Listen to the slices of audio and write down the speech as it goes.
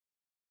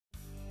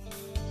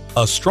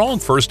A strong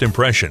first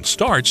impression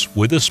starts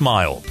with a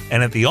smile,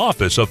 and at the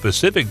office of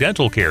Pacific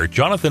Dental Care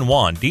Jonathan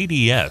Wan,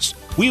 DDS,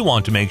 we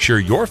want to make sure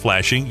you're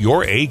flashing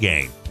your A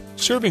game.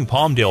 Serving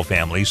Palmdale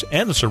families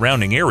and the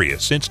surrounding area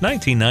since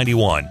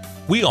 1991,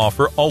 we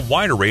offer a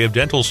wide array of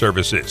dental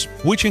services,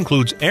 which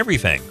includes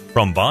everything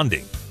from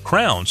bonding,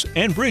 crowns,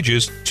 and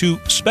bridges to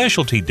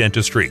specialty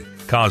dentistry,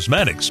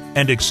 cosmetics,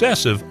 and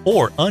excessive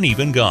or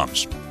uneven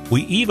gums.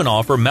 We even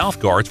offer mouth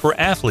guards for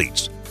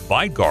athletes,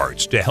 bite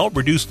guards to help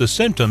reduce the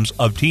symptoms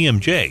of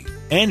TMJ,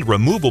 and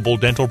removable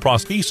dental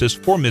prosthesis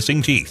for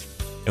missing teeth.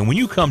 And when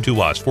you come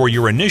to us for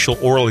your initial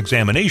oral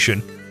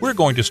examination, we're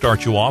going to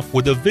start you off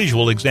with a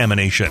visual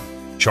examination,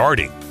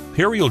 charting,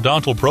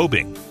 periodontal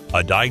probing,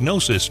 a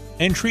diagnosis,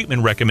 and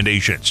treatment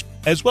recommendations,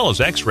 as well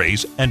as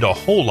x-rays and a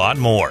whole lot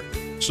more.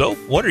 So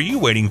what are you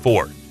waiting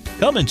for?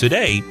 Come in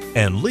today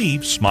and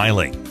leave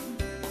smiling.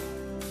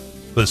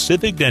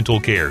 Pacific Dental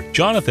Care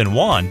Jonathan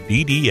Wan,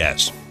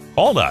 DDS.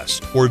 Call us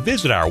or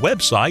visit our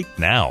website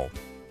now.